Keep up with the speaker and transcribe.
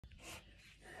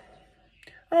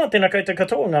Tēnā koutou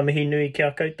katoa, ngā mihi nui ki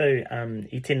a koutou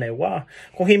I tēnei wā.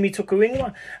 Ko he mi tuku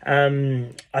ingoa.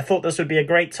 I thought this would be a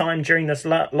great time during this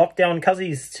lockdown,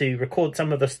 cozies, to record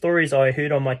some of the stories I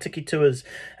heard on my tiki tours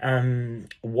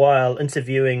while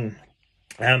interviewing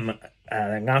ngā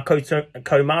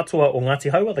kaumātua o Ngāti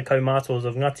Hauā, the kaumātuas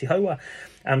of Ngāti Hauā.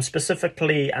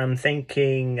 Specifically,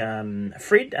 thanking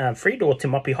Fred or Te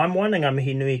Mapi Haimoana, ngā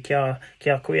mihi nui kia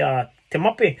koe a Te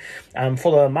Mapi,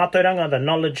 for the mātauranga, the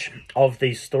knowledge of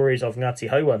these stories of Ngāti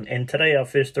Hauā. And today our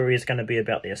first story is going to be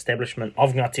about the establishment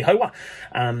of Ngāti Hauā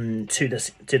to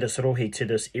this rohi, to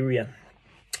this area.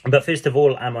 But first of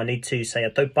all, I need to say a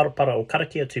tauparapara o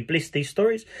karakia to bless these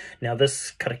stories. Now,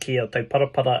 this karakia o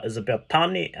tauparapara is about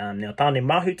Tāne. Now, Tāne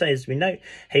Mahuta, as we know,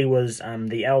 he was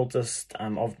the eldest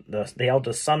of the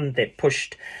eldest son that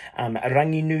pushed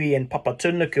Ranginui and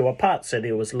Papatunuku apart. So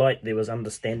there was light, there was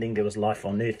understanding, there was life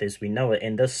on earth as we know it.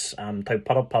 And this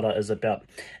tauparapara is about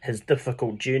his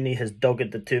difficult journey, his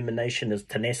dogged determination, his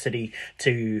tenacity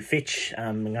to fetch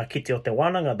ngā kite o te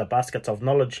wānanga, the baskets of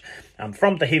knowledge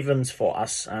from the heavens for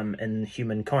us. In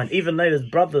humankind, even though his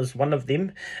brothers, one of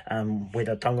them,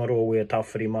 whether Tangaro, whether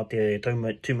Tawhiri Mate,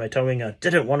 Tumotoinga,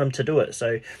 didn't want him to do it.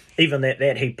 So even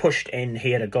that he pushed, and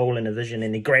he had a goal and a vision,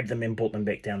 and he grabbed them and brought them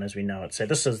back down as we know it. So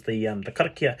this is the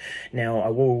karakia. Now I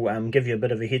will give you a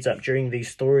bit of a heads up during these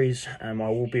stories. I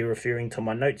will be referring to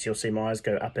my notes. You'll see my eyes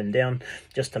go up and down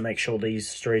just to make sure these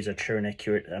stories are true and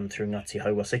accurate through Ngāti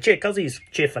Hauā. So cheer cozies,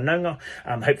 cheer whanaunga.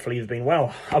 Hopefully you've been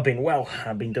well. I've been well.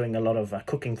 I've been doing a lot of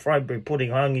cooking fried bread,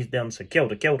 putting hangi's down, so kia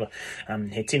ora.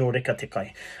 He tino reka te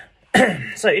kai.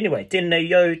 So anyway, tēnei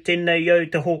au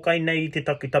te hōkai nei te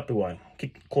takutapu ai.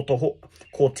 Ko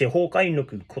te hōkai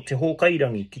nuku, ko te hōkai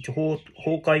rangi, ki te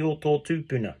hōkai o tō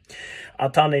tūpuna. A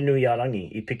tāne nui a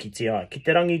rangi, I piki te ai. Ki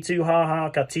te rangi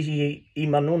tūhāhā ka tihi I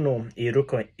manono I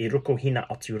ruko hina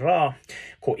atu rā.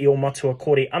 Ko io matua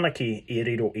kore anaki I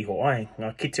riro iho ai.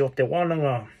 Ngā kite o te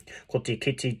wānanga, ko te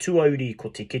kete tuauri, ko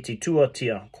te kete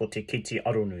tuatia, ko te kete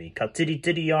aronui. Ka tiri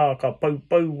ā, ka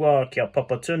paupau ā, kia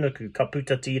papatunuku, ka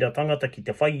puta tira tangata ki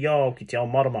te whai ā, ki te ao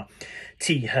marama.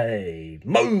 Hei,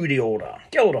 mauri ora,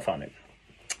 kia ora whānau.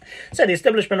 So the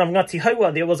establishment of Ngāti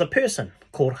Hauā, there was a person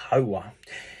called Hauā.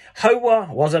 Hauā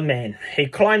was a man. He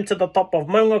climbed to the top of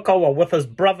Maunga Kaua with his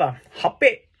brother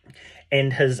Hape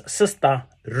and his sister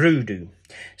Rudu.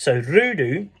 So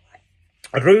Rudu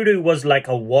was like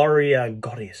a warrior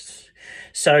goddess.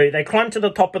 So they climbed to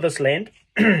the top of this land.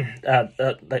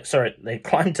 They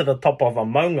climbed to the top of a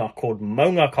maunga called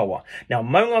Maunga Kaua. Now,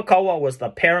 Maunga Kaua was the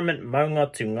paramount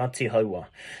maunga to Ngāti Hauā.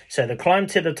 So they climbed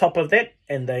to the top of that,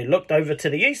 and they looked over to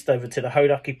the east, over to the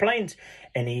Hauraki Plains,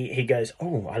 and he goes,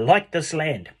 oh, I like this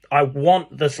land. I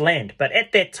want this land. But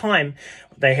at that time,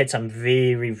 they had some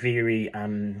very, very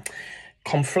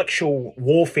conflictual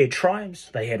warfare tribes.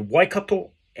 They had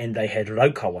Waikato, and they had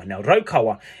Raukawa. Now,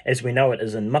 Raukawa, as we know it,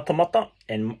 is in Matamata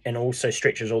and also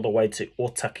stretches all the way to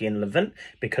Otaki and Levin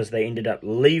because they ended up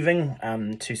leaving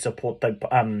to support Te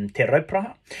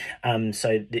Raupraha.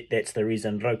 So that's the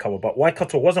reason Raukawa. But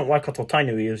Waikato wasn't Waikato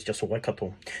Tainui, it was just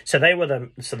Waikato. So they were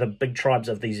the big tribes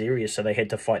of these areas, so they had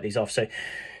to fight these off. So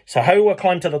Hauā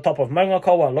climbed to the top of Maunga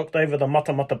Kaua, looked over the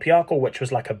Matamata Piako, which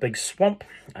was like a big swamp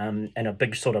and a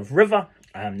big sort of river.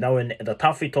 Known the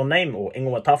Tawhito name, or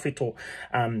Ingoa Tawhito,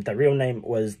 the real name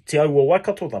was Te Aua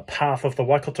Waikato, the path of the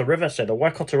Waikato River. So the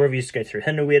Waikato River used to go through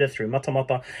Hinuera, through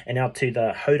Matamata, and out to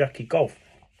the Hauraki Gulf.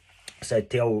 So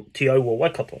Te Aua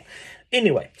Waikato.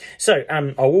 Anyway, so I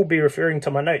will be referring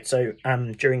to my notes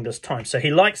during this time. So he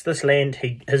likes this land.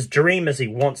 His dream is he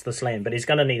wants this land, but he's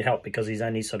going to need help because he's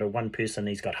only sort of one person.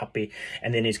 He's got Hape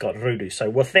and then he's got Rudu. So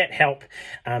with that help,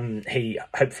 he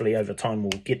hopefully over time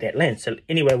will get that land. So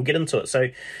anyway, we'll get into it. So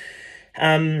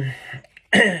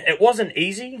it wasn't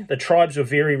easy. The tribes were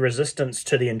very resistant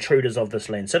to the intruders of this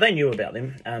land. So they knew about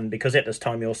them because at this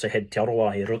time you also had Te Aroa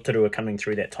and Rotorua coming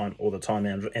through that time all the time,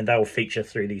 and they will feature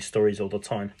through these stories all the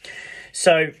time.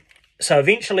 So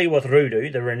eventually with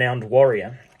Rudu, the renowned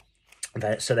warrior,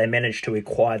 so they managed to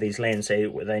acquire these lands.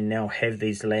 They now have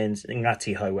these lands in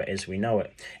Ngāti Hauā as we know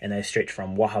it, and they stretch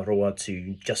from Waharoa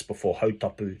to just before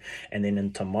Hautapu and then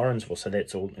into Morrinsville. So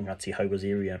that's all Ngāti Hauā's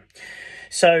area.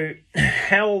 So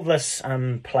how this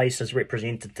place is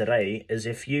represented today is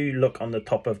if you look on the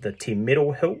top of the Te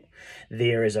Mero Hill,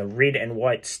 there is a red and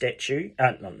white statue,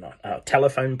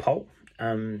 telephone pole.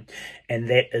 And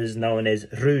that is known as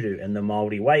Ruru in the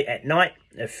Māori way. At night,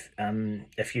 if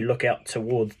you look out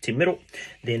towards Te Mero,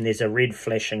 then there's a red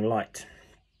flashing light,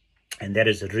 and that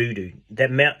is Ruru.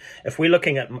 If we're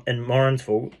looking at in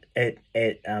Morrinsville or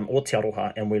Te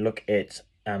Aroha, and we look at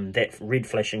that red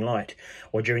flashing light,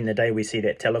 or during the day we see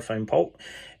that telephone pole.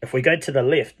 If we go to the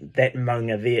left, that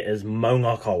maunga there is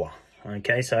Ngāti Hauā.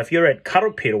 Okay, so if you're at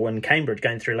Karopero in Cambridge,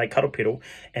 going through Lake Karopero,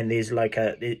 and there's like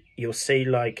you'll see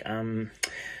like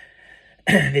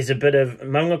there's a bit of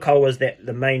Ngāti Hauā is that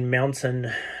the main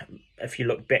mountain. If you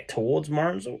look back towards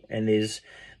Morrinsville, and there's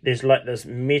like this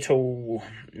metal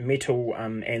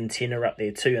antenna up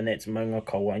there too, and that's Ngāti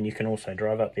Hauā, and you can also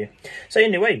drive up there. So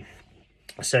anyway,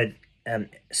 so that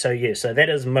is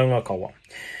Ngāti Hauā.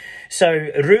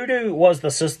 So Rudu was the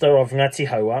sister of Ngāti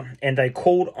Hauā, and they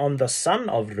called on the son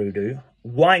of Rudu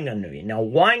Wainganui. Now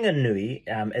Wainganui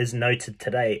is noted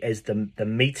today as the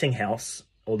meeting house,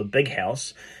 or the big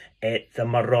house, at the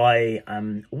marae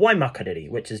Waimakariri,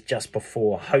 which is just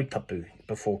before Hautapu,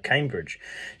 before Cambridge.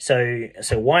 So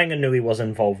Wainganui was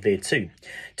involved there too.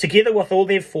 Together with all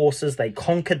their forces, they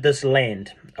conquered this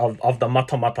land of the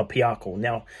Matamata Piako.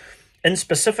 Now,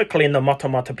 specifically in the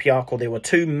Matamata Piako, there were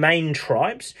two main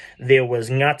tribes. There was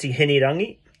Ngāti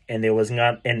Hinirangi, and there was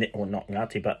not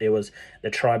Ngāti, but there was the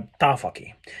tribe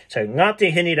Tāwhaki. So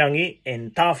Ngāti Hinirangi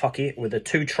and Tāwhaki were the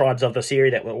two tribes of this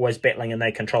area that were always battling, and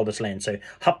they controlled this land. So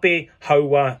Hape,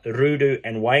 Hauā, Rudu,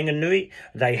 and Wainganui,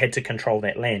 they had to control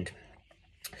that land.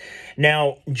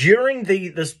 Now, during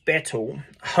this battle,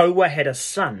 Hauā had a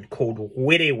son called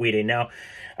Were Were. Now,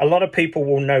 a lot of people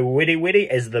will know Were Were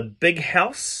as the big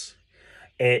house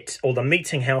or the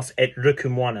meeting house at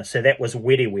Rukumoana. So that was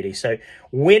Were Were. So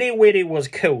Were Were was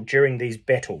killed during these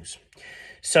battles.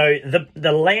 So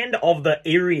the land of the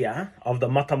area of the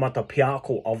Matamata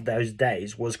Piako of those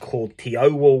days was called Te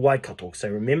Auā Waikato. So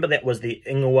remember, that was the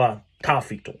Ingoa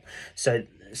Tāwhito. So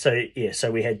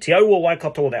we had Te Auā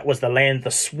Waikato, that was the land,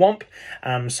 the swamp.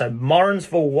 So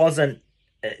Morrinsville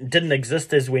didn't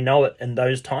exist as we know it in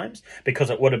those times, because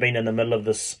it would have been in the middle of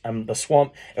this the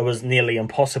swamp. It was nearly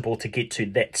impossible to get to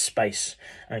that space.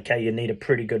 Okay, you need a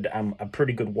pretty good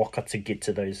waka to get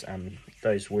to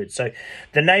those words. So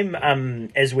the name,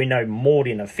 as we know,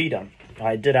 Mōrena Whira.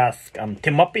 I did ask Te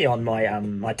Mapi on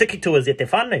my tiki tours e te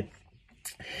whānau.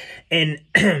 And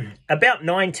about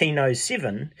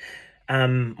 1907,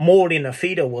 Mōrena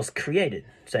Whira was created.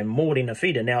 So Mōrena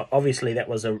Whira. Now, obviously, that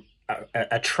was a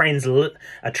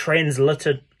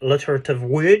transliterative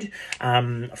word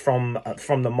from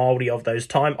the Māori of those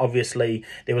time. Obviously,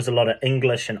 there was a lot of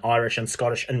English and Irish and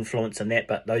Scottish influence in that,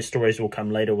 but those stories will come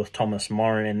later with Thomas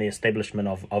Moran and the establishment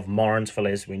of Morrinsville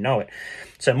as we know it.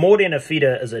 So Mōrena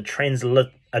Whira is a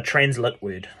translate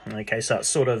word. Okay, so it's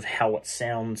sort of how it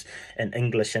sounds in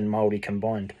English and Māori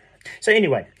combined. So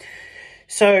anyway,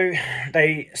 So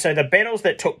the battles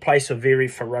that took place were very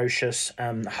ferocious.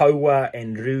 Hauā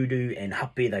and Rudu and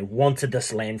Hape, they wanted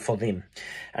this land for them.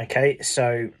 Okay,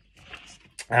 so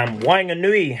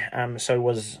Wainganui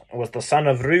was the son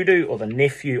of Rudu, or the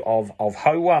nephew of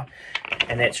Hauā,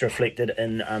 and that's reflected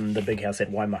in the big house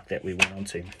at Waimak that we went on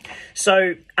to.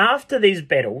 So after these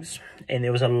battles, and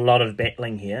there was a lot of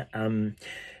battling here,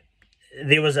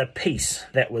 there was a peace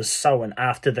that was sown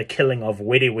after the killing of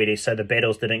Were Were, so the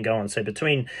battles didn't go on. So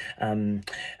between Tāwhaki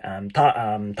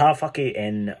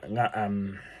and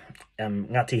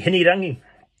Ngāti Hinirangi,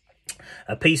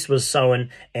 a peace was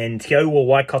sown, and Te Auā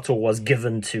Waikato was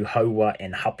given to Hauā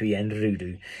and Hape and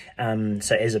Rudu,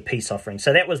 so as a peace offering.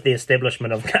 So that was the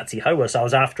establishment of Ngāti Hauā. So I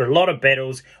was after a lot of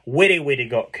battles. Were Were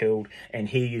got killed, and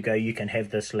here you go, you can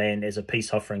have this land as a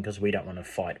peace offering, because we don't want to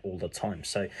fight all the time.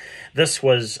 So this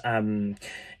was, and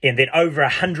then over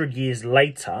 100 years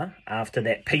later, after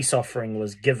that peace offering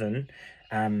was given,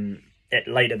 it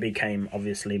later became,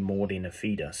 obviously, Mōrena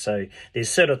Whira. So there's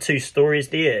sort of two stories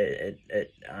there.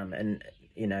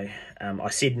 I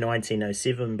said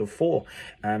 1907 before.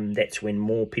 That's when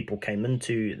more people came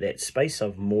into that space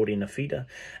of Mōrena Whira.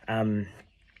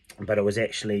 But it was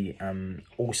actually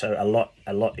also a lot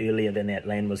earlier than that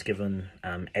land was given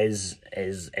as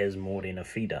Mōrena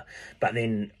Whira. But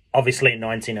then, obviously, in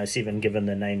 1907, given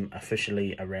the name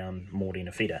officially around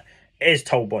Mōrena Whira, as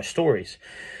told by stories.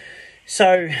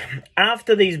 So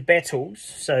after these battles,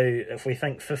 so if we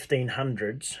think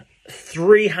 1500s,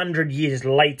 300 years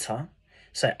later,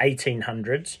 so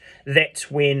 1800s, that's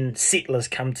when settlers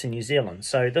come to New Zealand.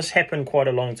 So this happened quite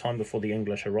a long time before the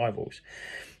English arrivals.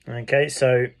 Okay,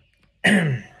 so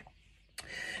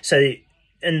so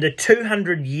in the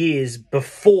 200 years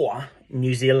before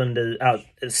New Zealanders,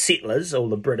 settlers, or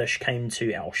the British, came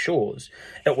to our shores,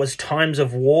 it was times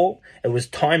of war, it was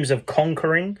times of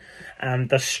conquering.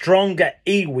 The stronger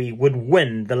iwi would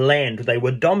win the land, they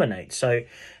would dominate. So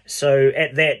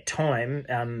at that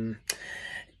time,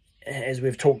 as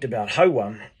we've talked about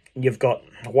Hauā, you've got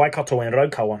Waikato and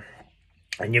Raukawa,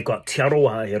 And you've got Te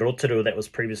Aroha, He Rotorua that was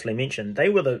previously mentioned. They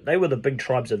were the big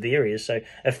tribes of the area. So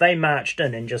if they marched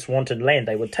in and just wanted land,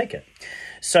 they would take it.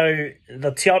 So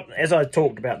as I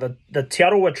talked about, the Te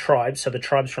Aroha tribes, so the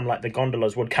tribes from like the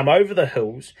gondolas, would come over the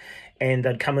hills and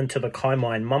they'd come into the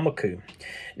Kaimai and Mamaku.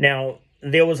 Now,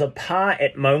 there was a pa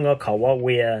at Maunga Kawa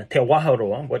where Te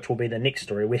Waharoa, which will be the next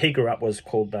story, where he grew up, was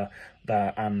called the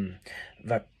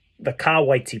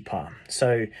Kāwaiti pa.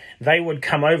 So they would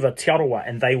come over Te Aroha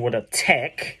and they would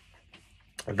attack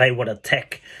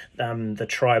the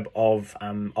tribe of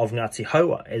Ngāti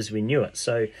Hauā as we knew it.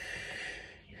 So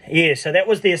yeah, so that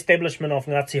was the establishment of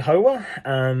Ngāti Hauā.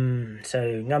 So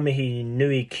ngā mihi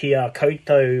nui kia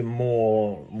koutou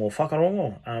mō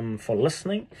whakarongo for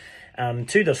listening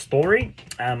to the story.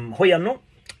 Hoi anō.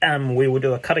 We will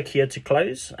do a karakia to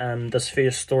close this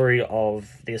first story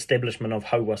of the establishment of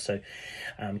Hauā. So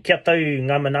kia tau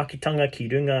ngā manaakitanga ki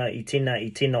runga i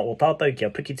tēnā o tātou, kia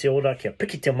piki te ora, kia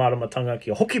piki te maramatanga,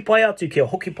 kia hoki pai atu, kia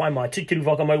hoki pai mai tūturu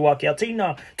whakamaua, kia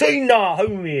tīna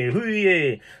haume,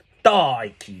 huie,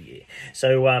 taiki.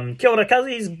 So kia ora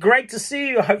cousins, great to see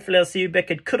you. Hopefully I'll see you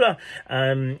back at Kura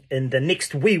in the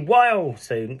next wee while.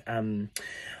 So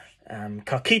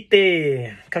ka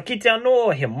kite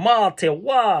anō, he mā te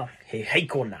wā, he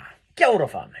heikona. Kia ora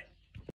whānau.